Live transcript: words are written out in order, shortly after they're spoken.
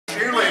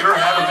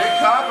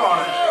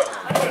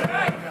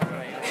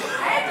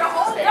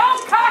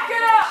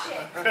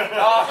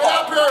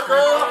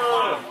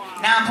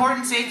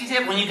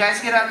it, when you guys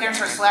get out there and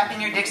start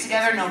slapping your dicks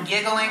together, no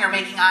giggling or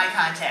making eye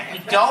contact. We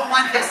don't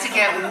want this to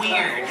get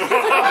weird.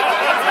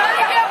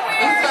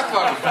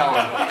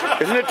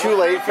 Isn't it too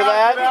late for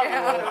that?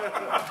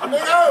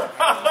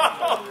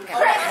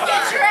 Chris,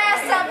 get your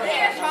ass up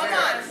here. Hold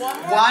on.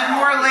 One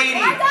more lady.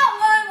 I got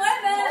one. Wait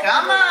a minute.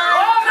 Come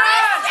on.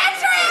 Chris, get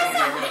your ass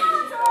up here.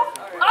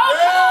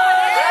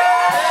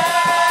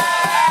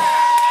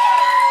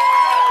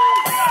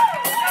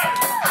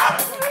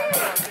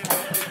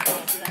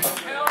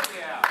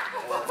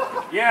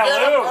 Yeah,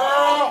 Lou.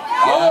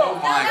 Oh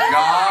my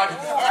God.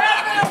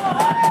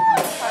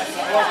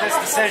 Support this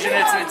decision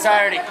in its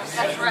entirety.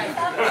 That's right.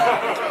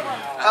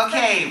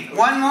 Okay,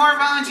 one more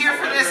volunteer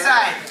for this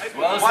side.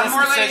 One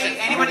more lady.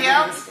 Anybody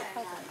else?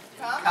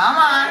 Come on. Come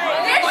on.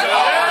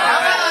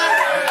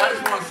 I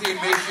just want to see it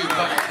make you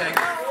fucking take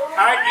it.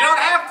 Alright, you don't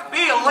have to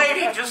be a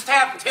lady, just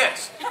have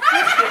tits.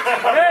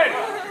 Hey!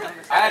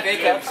 I have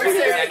makeup. Why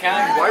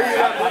are you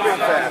not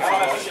moving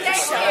fast?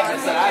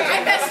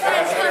 My best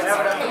friend's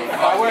husband.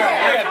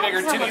 I got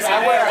bigger titties.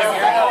 I wear them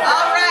here.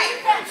 All right.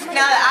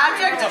 Now the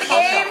object of the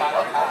game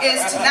is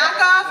to knock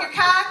off your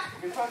cock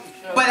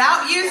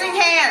without using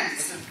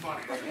hands.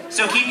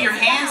 So keep your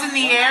hands in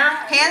the air.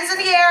 Hands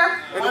in the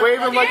air. And wave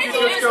them like you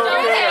just don't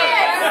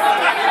care.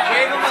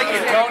 Wave them like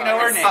you don't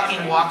know her name.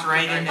 Fucking walked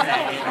right into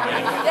that.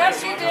 Yes,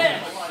 you did.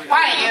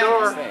 Why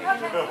you?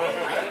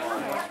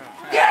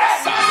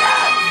 Yes!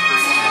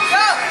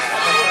 Go!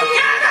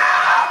 Get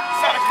up!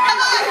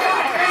 Come on!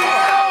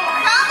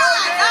 Come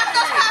on! Knock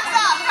those cocks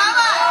off! Come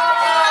on!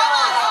 Come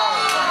on!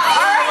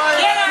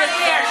 Alright, get out of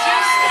here!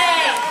 She'll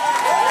stay!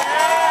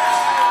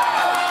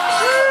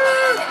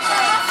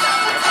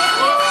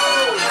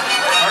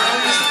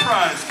 Hardly a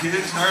surprise,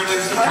 kids. Hardly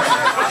a surprise.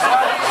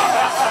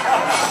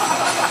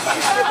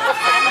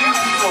 These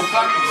people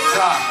fucking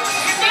suck.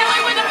 You're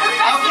dealing with a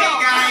professional. Okay,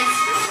 guys.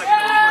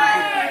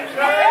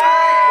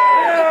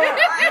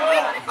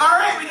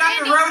 Alright, we got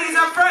the roadies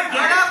up front.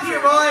 Get up here,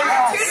 boys.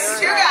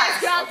 Two guys.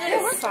 Got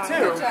this.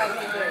 Two.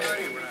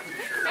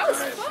 That was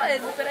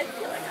fun, but I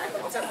feel like I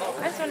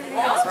that's one of the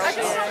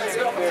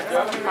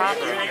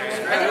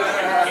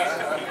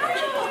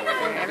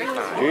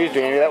Jeez,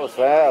 Jamie, that was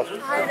fast.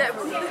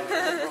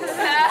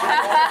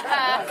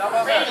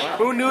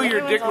 Who knew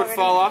your dick would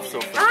fall off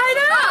so fast? I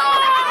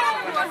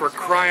know! For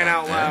crying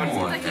out loud.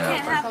 Like you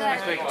can't have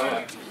that.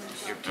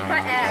 My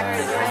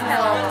ex.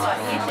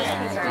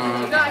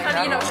 No, I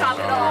kind of, chop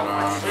it off.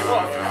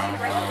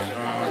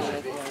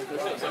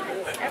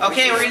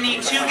 Okay, we're gonna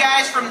need two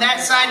guys from that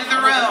side of the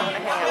room.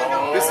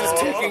 This is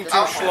taking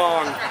too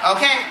long.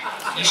 Okay,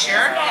 you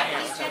sure?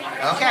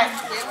 Okay.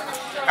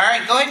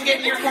 Alright, go ahead and get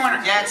in your corner,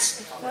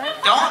 Jets.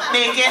 Don't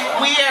make it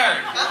weird.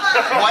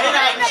 What did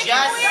I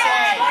just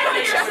say?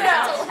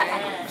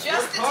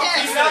 Just a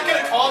test. He's not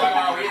going to call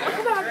tomorrow either.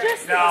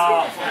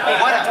 No.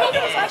 What a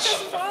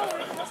bitch.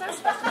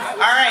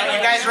 Alright,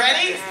 you guys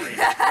ready?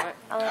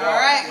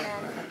 Alright.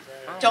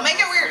 Don't make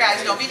it weird,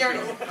 guys. Don't be dirty.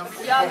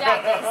 Y'all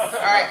got this.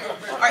 Alright.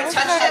 Alright,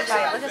 touch hips. Go!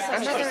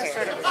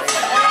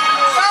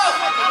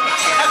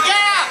 Now get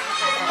out!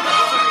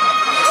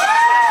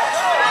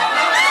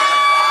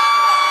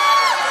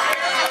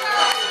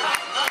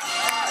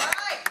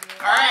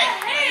 Alright.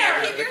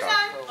 Keep your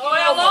tongue.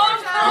 Long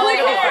curly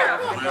hair.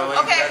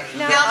 Okay,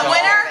 now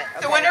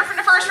the winner from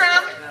the first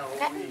round.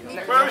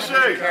 Where is she? I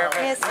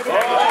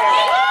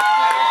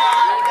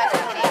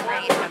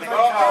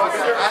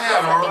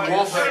have a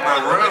wolf in my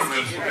room.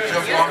 It's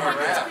just on my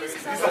map.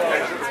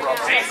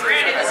 Hey,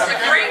 Randy, this is a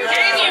great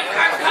game you've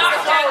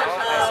concocted.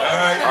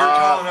 Alright, you're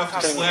tall enough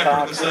to slap her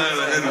in the side of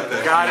the head with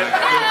that. Got it.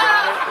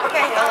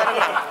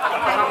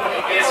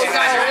 Yes, you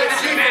guys are good as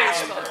you match.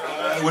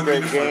 That wouldn't be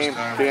Great the first game,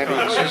 time. Danny.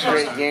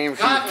 Great game.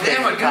 God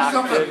damn it, do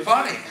something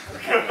funny.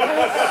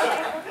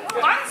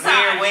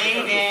 We're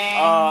waiting.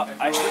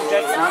 I think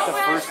that's not the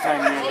first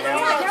time you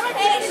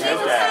said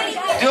that.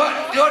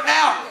 Do it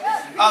now.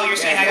 Oh, you're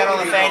saying I got all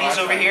the fatties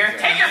over here?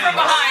 Take her from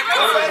behind.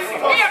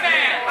 Be a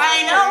man.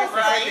 I know,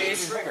 right?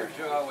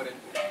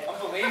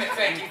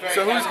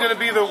 So who's going to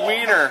be the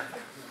wiener?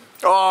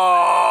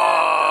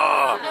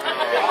 Oh!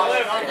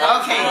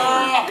 Okay.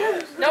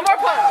 No more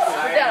puns.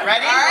 We're done.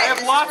 Ready? I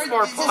have lots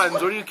more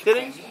puns. Are you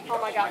kidding? Oh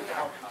my god.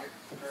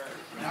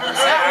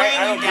 It's not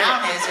weighing you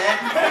down, is it?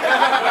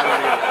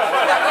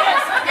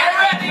 Get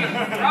ready.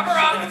 Rubber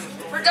up.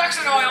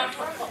 Production oil.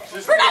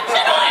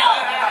 Production oil.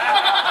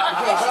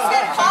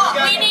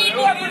 We need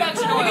more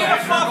production oil. 27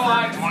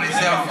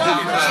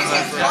 She's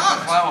getting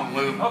pumped. Clown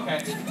lube. Okay.